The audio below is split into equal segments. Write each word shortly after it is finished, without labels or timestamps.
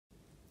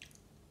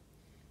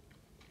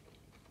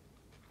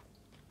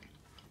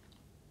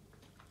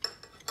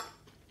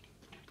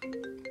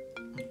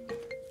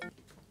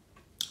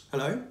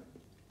Hello?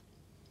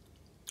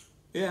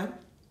 Yeah?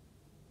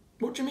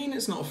 What do you mean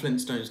it's not a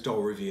Flintstones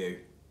doll review?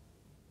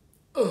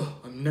 Ugh,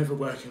 I'm never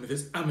working with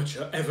this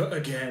amateur ever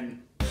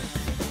again.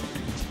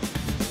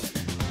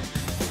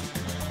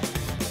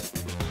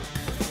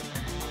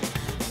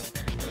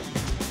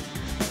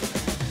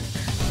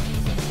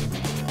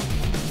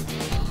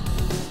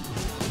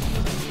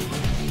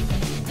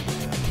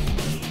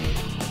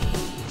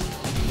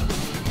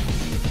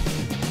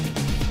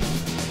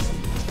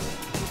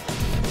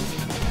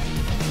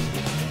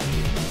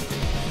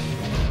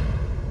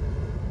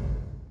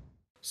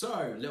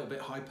 So, a little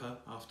bit hyper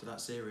after that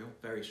cereal,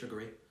 very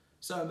sugary.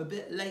 So I'm a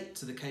bit late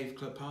to the Cave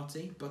Club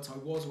party, but I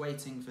was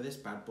waiting for this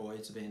bad boy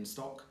to be in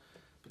stock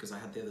because I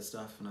had the other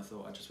stuff and I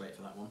thought I'd just wait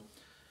for that one.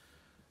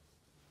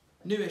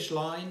 Newish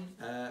line,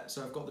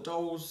 so I've got the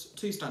dolls,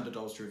 2 standard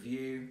dolls to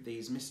review,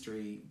 these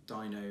mystery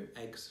dino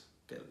eggs,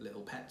 get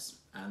little pets,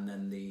 and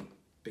then the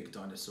big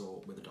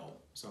dinosaur with a doll.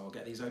 So I'll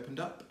get these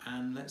opened up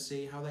and let's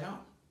see how they are.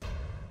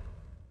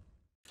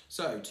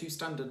 So, 2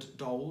 standard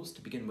dolls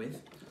to begin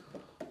with.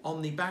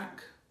 On the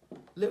back,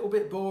 little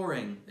bit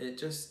boring. It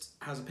just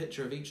has a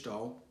picture of each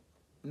doll.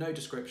 No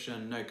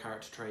description, no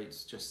character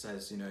traits, just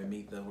says, you know,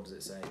 meet the, what does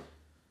it say?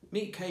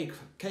 Meet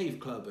Cave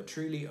Club, a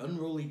truly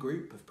unruly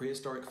group of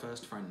prehistoric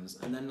first friends,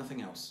 and then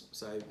nothing else.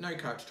 So no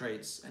character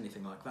traits,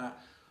 anything like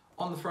that.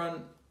 On the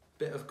front,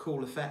 bit of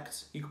cool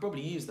effect. You could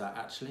probably use that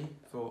actually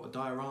for a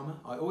diorama.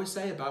 I always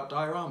say about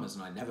dioramas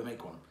and I never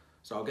make one.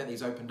 So I'll get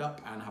these opened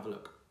up and have a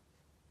look.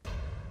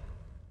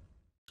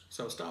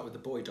 So I'll start with the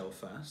boy doll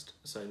first.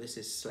 So this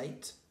is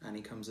Slate, and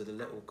he comes with a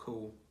little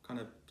cool kind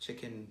of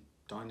chicken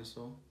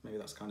dinosaur. Maybe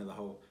that's kind of the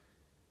whole,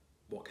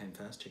 what came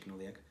first, chicken or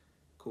the egg,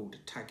 called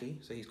Taggy,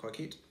 so he's quite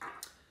cute.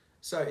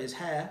 So his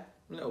hair,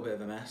 a little bit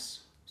of a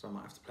mess, so I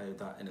might have to play with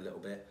that in a little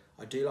bit.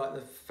 I do like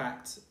the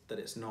fact that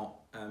it's not,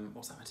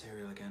 what's that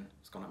material again?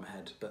 It's gone up my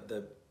head, but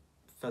the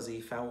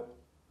fuzzy felt.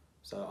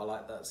 So I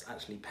like that's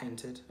actually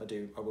painted.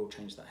 I will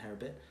change that hair a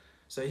bit.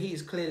 So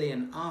he's clearly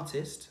an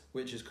artist,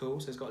 which is cool.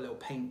 So he's got a little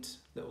paint,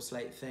 little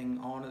slate thing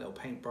on, a little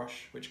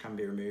paintbrush, which can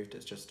be removed.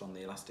 It's just on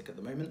the elastic at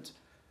the moment.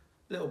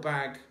 Little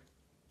bag,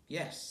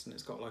 yes, and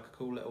it's got like a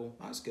cool little,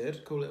 that's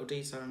good, cool little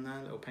detail in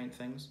there, little paint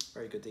things,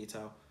 very good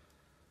detail.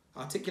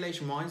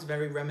 Articulation-wise,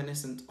 very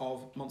reminiscent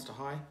of Monster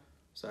High.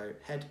 So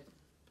head,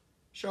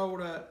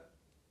 shoulder,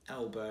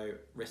 elbow,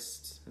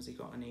 wrist. Has he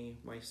got any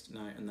waist?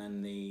 No, and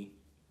then the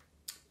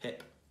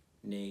hip,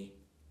 knee,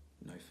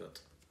 no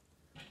foot.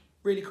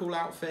 Really cool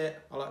outfit.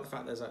 I like the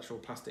fact there's actual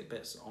plastic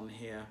bits on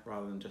here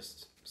rather than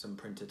just some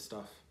printed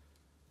stuff.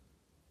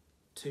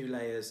 2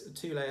 layers, a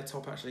 2-layer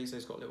top actually, so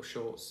he's got little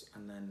shorts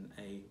and then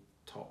a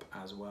top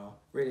as well.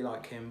 Really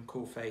like him,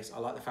 cool face. I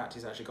like the fact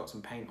he's actually got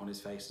some paint on his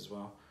face as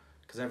well,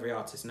 because every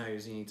artist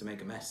knows you need to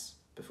make a mess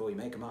before you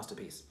make a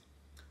masterpiece.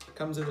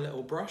 Comes with a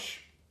little brush,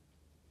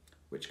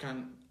 which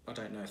can, I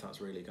don't know if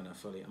that's really gonna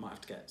fully, I might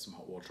have to get some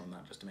hot water on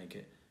that just to make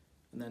it.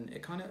 And then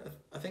it kind of,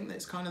 I think that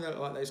it's kind of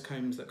like those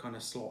combs that kind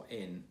of slot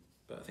in,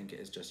 but I think it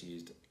is just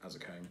used as a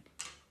comb.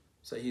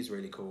 So he's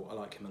really cool, I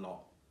like him a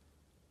lot.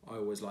 I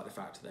always like the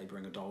fact that they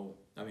bring a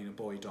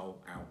boy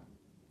doll out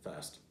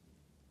first,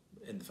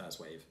 in the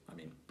first wave, I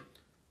mean.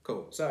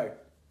 Cool, so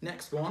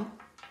next one.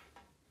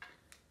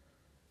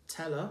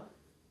 Teller.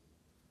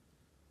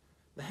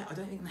 The hair, I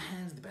don't think the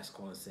hair's the best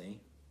quality.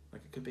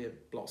 Like it could be a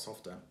lot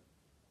softer.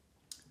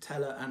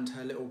 Teller and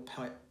her little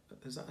pipe,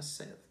 is that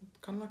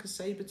kind of like a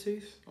saber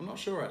tooth? I'm not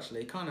sure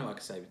actually, kind of like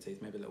a saber tooth,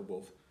 maybe a little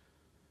wolf.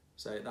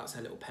 So that's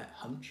her little pet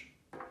Hunch.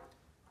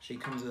 She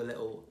comes with a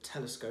little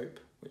telescope,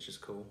 which is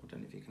cool. I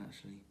don't know if you can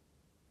actually,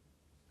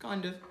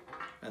 kind of.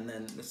 And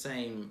then the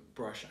same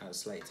brush as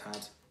Slate's had.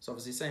 So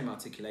obviously same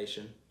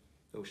articulation.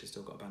 Oh, she's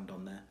still got a band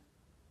on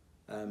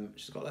there.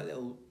 She's got like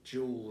little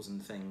jewels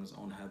and things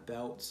on her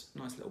belt.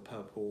 Nice little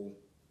purple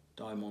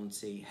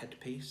diamond-y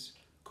headpiece.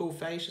 Cool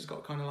face, she's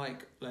got kind of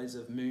like loads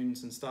of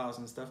moons and stars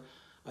and stuff.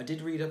 I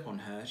did read up on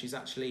her. She's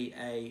actually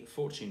a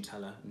fortune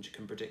teller and she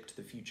can predict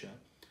the future.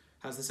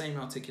 Has the same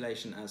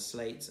articulation as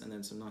Slate and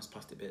then some nice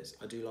plastic bits.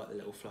 I do like the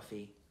little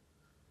fluffy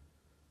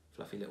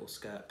little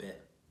skirt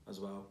bit as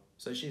well.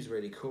 So she's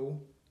really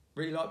cool.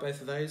 Really like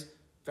both of those.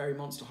 Very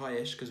Monster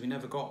High-ish because we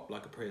never got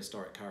like a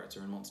prehistoric character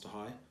in Monster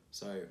High.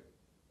 So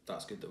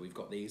that's good that we've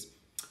got these.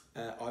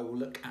 I will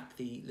look at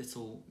the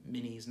little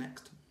minis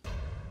next.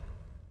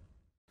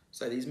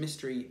 So these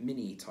mystery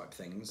mini type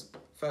things.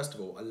 First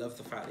of all, I love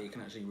the fact that you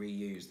can actually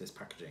reuse this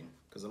packaging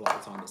because a lot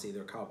of the time it's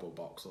either a cardboard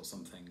box or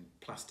something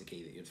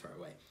plasticky that you'd throw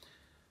away.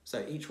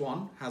 So each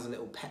one has a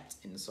little pet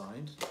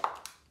inside.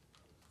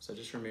 So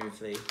just remove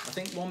the, I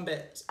think one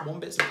bit's a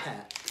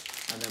pet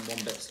and then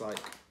one bit's like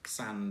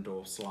sand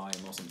or slime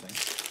or something.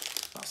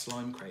 That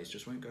slime craze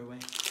just won't go away.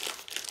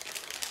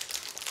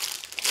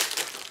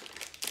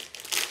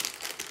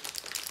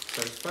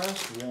 So the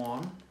first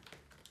one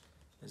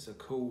is a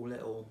cool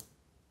little,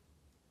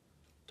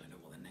 don't know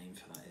what the name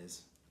for that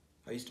is.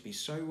 I used to be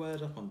so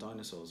word up on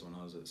dinosaurs when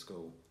I was at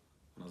school,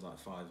 when I was like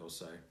 5 or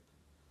so.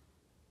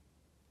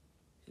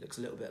 It looks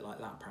a little bit like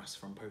Lapras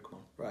from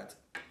Pokemon. Right,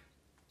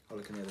 I'll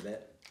look in the other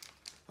bit.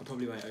 I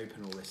probably won't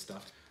open all this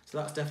stuff. So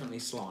that's definitely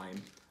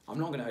slime. I'm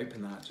not going to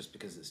open that just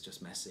because it's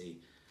just messy,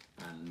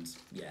 and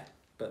yeah,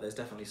 but there's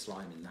definitely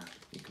slime in that,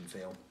 you can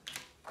feel.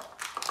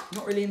 I'm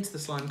not really into the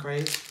slime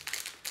craze.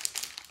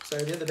 So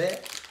the other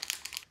bit,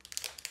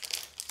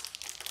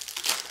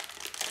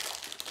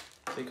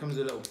 so it comes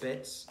with little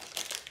bits.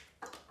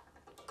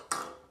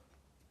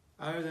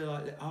 Oh, they're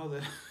like, oh,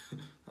 they're,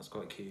 that's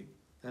quite cute.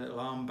 They're little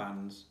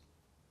armbands.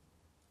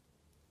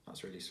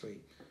 That's really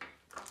sweet.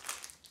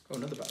 Oh,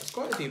 another bag. There's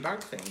quite a few bag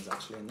things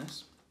actually in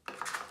this.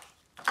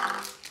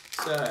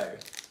 So,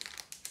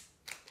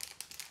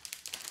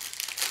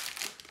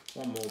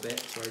 one more bit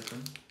to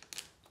open.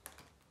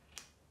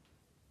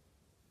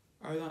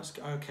 Oh, that's,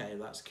 okay,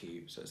 that's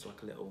cute. So it's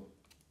like a little,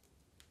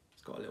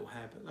 it's got a little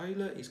hair, but oh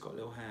look, he's got a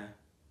little hair.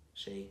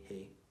 She,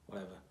 he,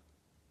 whatever.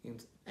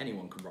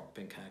 Anyone can rock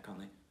pink hair, can't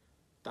they?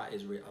 That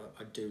is really,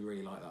 I do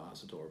really like that,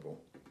 that's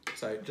adorable.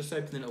 So just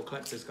open the little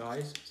collector's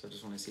guide, so I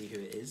just want to see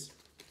who it is.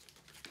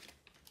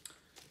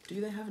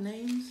 Do they have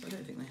names? I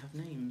don't think they have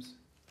names.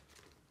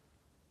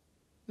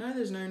 No,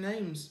 there's no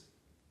names.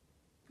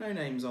 No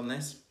names on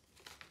this.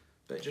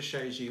 But it just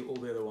shows you all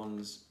the other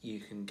ones you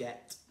can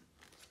get.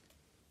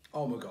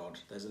 Oh my god,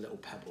 there's a little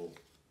pebble.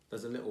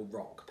 There's a little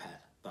rock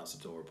pet. That's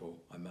adorable.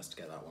 I must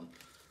get that one.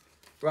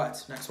 Right,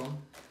 next one.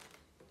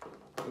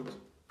 Oops.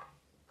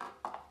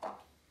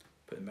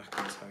 Put him back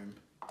in his home.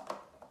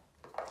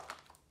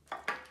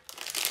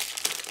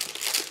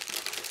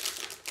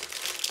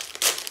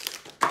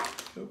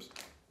 Oops.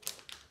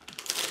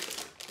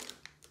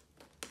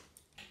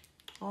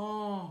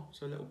 Oh,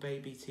 so a little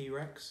baby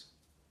T-Rex.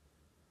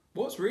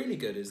 What's really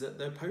good is that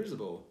they're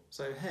posable.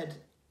 So head,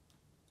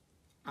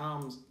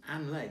 arms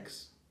and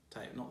legs.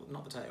 Tail,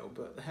 not the tail,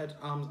 but the head,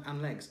 arms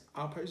and legs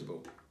are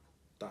posable.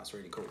 That's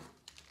really cool.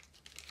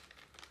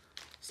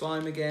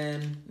 Slime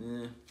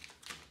again.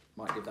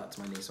 Might give that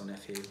to my niece or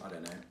nephew, I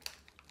don't know.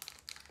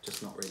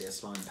 Just not really a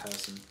slime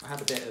person. I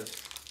had a bit of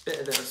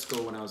it at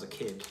school when I was a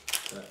kid,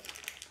 but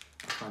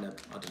I kind of,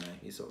 I don't know,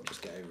 you sort of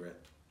just get over it,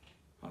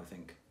 I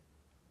think.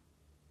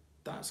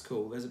 That's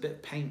cool. There's a bit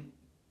of paint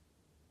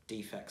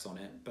defects on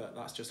it, but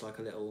that's just like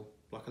a little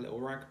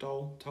rag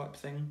doll type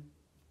thing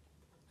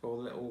for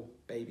the little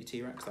baby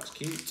T-Rex. That's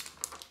cute.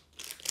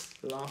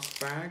 Last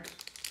bag.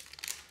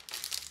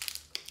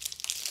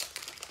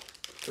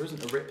 There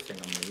isn't a rip thing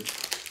on these.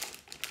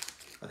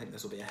 I think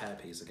this will be a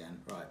hairpiece again.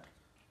 Right.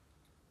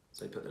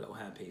 So put the little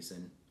hairpiece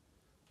in.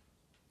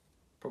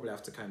 Probably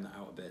have to comb that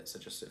out a bit so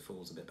just it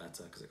falls a bit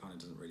better because it kind of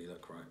doesn't really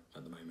look right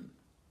at the moment.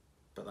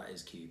 But that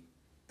is cute.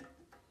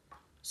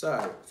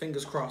 So,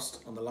 fingers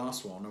crossed on the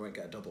last one, I won't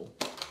get a double.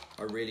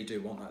 I really do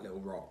want that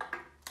little rock.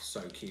 So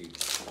cute.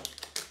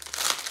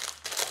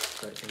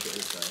 Don't think it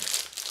is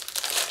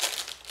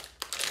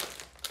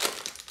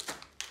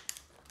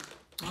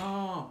though.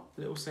 Ah,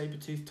 little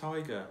saber-toothed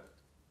tiger.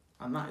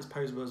 And that is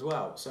posable as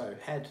well. So,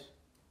 head,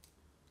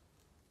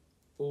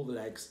 all the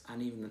legs,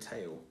 and even the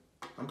tail.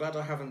 I'm glad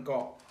I haven't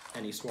got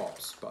any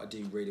swaps, but I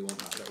do really want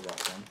that little rock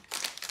one.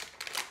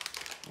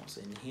 What's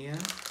in here?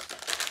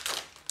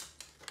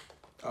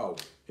 Oh,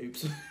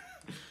 oops.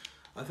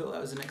 I thought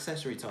that was an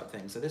accessory type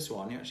thing. So this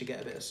one, you actually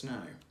get a bit of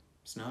snow.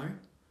 Snow?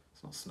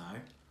 It's not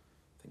snow.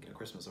 Thinking of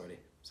Christmas already.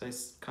 So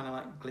it's kind of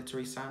like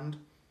glittery sand.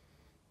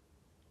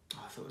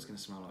 Oh, I thought it was going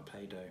to smell like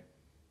Play-Doh.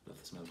 Love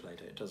the smell of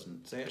Play-Doh. It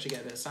doesn't. So you actually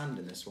get a bit of sand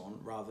in this one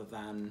rather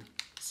than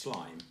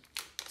slime.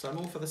 So I'm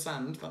all for the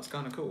sand. That's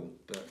kind of cool,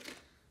 but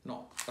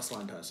not a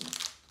slime person.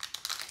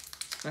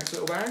 Next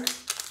little bag.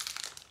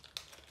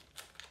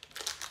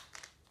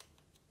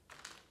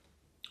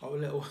 Oh,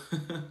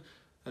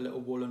 a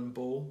little woolen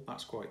ball.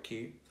 That's quite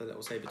cute. The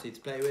little saber tooth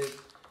to play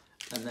with.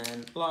 And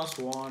then last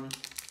one.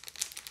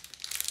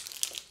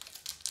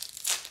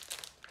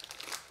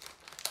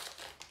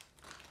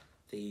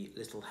 The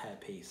little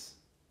hairpiece.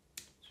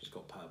 She's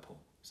got purple.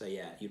 So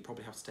yeah, you'd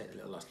probably have to take the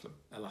little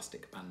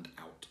elastic band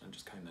out and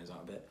just comb those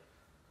out a bit.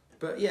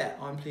 But yeah,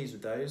 I'm pleased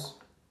with those.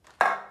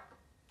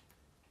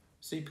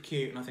 Super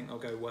cute, and I think they'll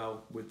go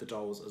well with the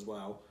dolls as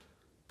well.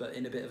 But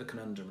in a bit of a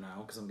conundrum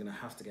now, because I'm going to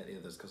have to get the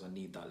others because I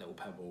need that little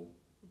pebble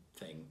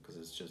thing, because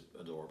it's just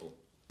adorable.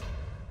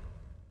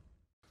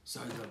 So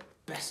the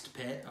best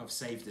bit, I've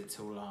saved it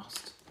till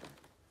last,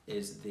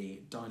 is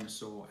the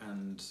dinosaur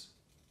and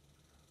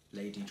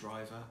lady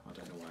driver. I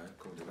don't know why I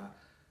called it that.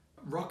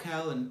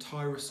 Raquel and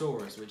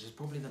Tyrasaurus, which is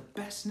probably the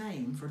best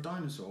name for a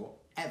dinosaur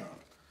ever.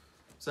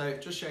 So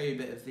just show you a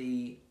bit of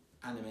the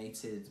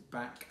animated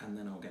back, and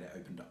then I'll get it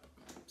opened up.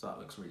 So that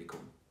looks really cool.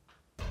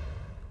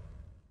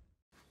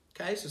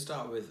 Okay, so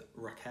start with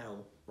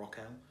Raquel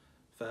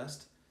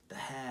first. The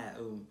hair,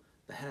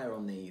 the hair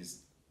on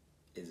these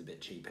is a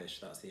bit cheapish.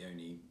 That's the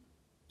only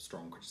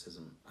strong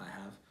criticism I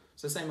have.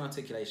 So same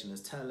articulation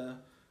as Teller.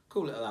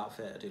 Cool little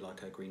outfit. I do like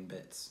her green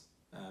bits.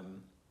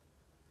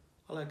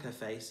 I like her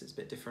face. It's a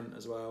bit different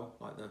as well,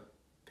 like the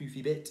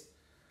poofy bit.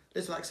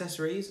 Little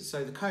accessories.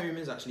 So the comb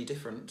is actually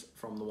different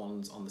from the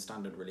ones on the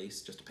standard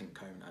release. Just a pink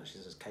comb. It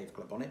actually says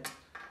CaveClub on it.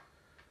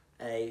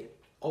 A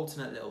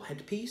alternate little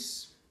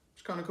headpiece,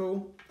 which is kind of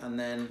cool. And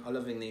then I'm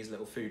loving these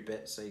little food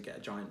bits. So you get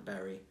a giant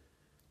berry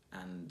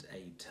and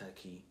a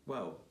turkey.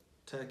 Well,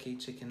 turkey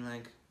chicken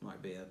leg,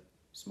 might be a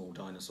small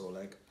dinosaur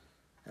leg,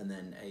 and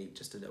then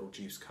just a little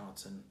juice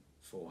carton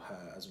for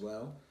her as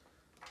well.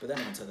 But then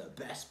onto the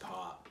best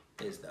part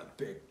is the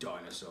big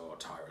dinosaur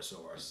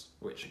Tyrasaurus,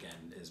 which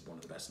again is one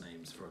of the best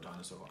names for a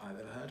dinosaur I've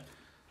ever heard.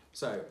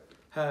 So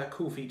her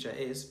cool feature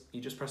is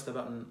you just press the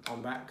button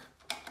on the back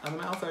and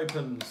the mouth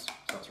opens. So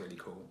that's really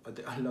cool.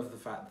 I love the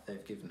fact that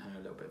they've given her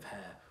a little bit of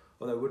hair,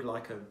 although I would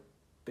like a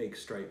big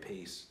straight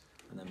piece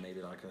and then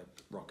maybe like a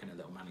rocking a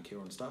little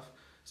manicure and stuff.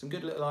 Some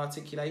good little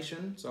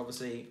articulation. So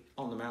obviously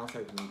on the mouth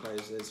opens and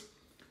closes,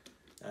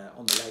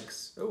 on the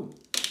legs. Oh,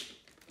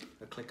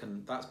 a click,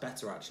 and that's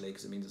better actually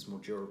because it means it's more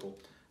durable.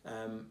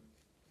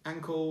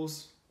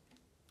 Ankles.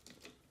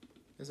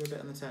 Is there a bit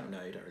on the tail?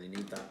 No, you don't really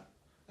need that.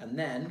 And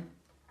then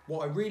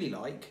what I really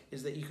like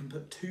is that you can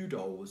put 2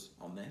 dolls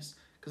on this,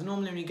 because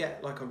normally when you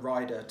get like a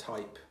rider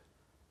type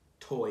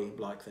toy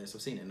like this,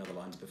 I've seen it in other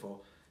lines before,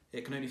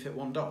 it can only fit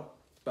 1 doll,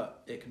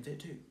 but it can fit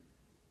 2.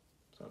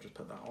 So I'll just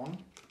put that on.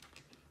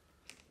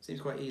 Seems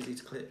quite easy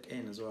to click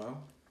in as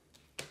well.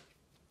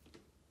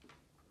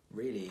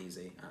 Really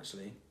easy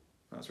actually.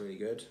 That's really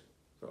good.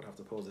 So I'd have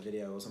to pause the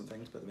video or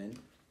something to put them in.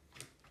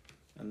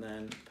 And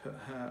then put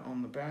her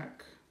on the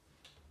back.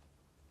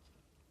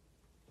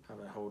 Have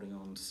her holding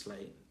on to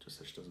Slate, just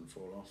so she doesn't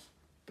fall off.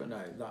 But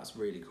no, that's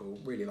really cool.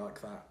 Really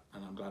like that,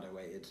 and I'm glad I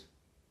waited.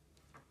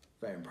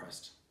 Very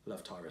impressed.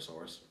 Love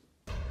Tyrasaurus.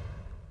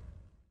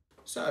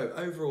 So,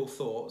 overall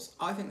thoughts.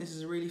 I think this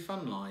is a really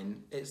fun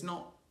line. It's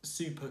not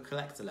super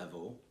collector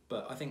level,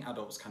 but I think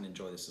adults can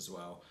enjoy this as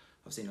well.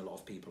 I've seen a lot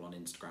of people on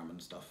Instagram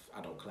and stuff,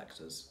 adult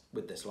collectors,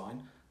 with this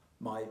line.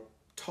 My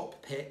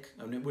top pick,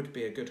 and it would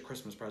be a good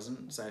Christmas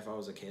present, say if I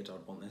was a kid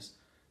I'd want this,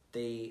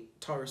 the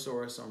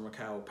Tyrasaurus on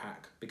Raquel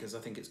pack, because I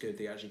think it's good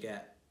that you actually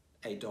get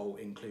a doll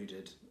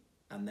included,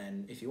 and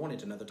then if you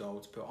wanted another doll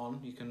to put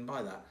on, you can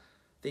buy that.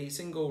 The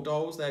single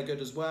dolls, they're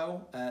good as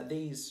well.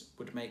 These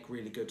would make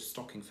really good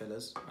stocking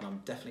fillers, and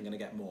I'm definitely going to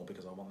get more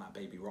because I want that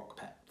baby rock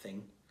pet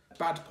thing.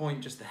 Bad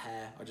point, just the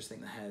hair. I just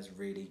think the hair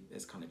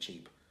is kind of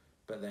cheap,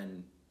 but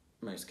then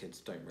most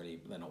kids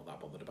they're not that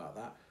bothered about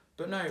that.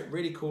 But no,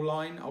 really cool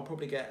line. I'll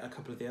probably get a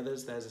couple of the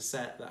others. There's a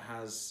set that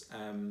has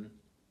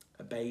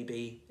a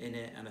baby in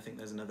it, and I think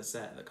there's another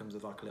set that comes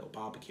with like a little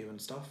barbecue and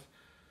stuff.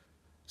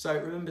 So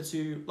remember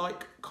to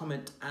like,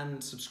 comment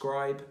and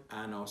subscribe,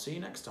 and I'll see you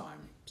next time.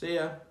 See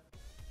ya!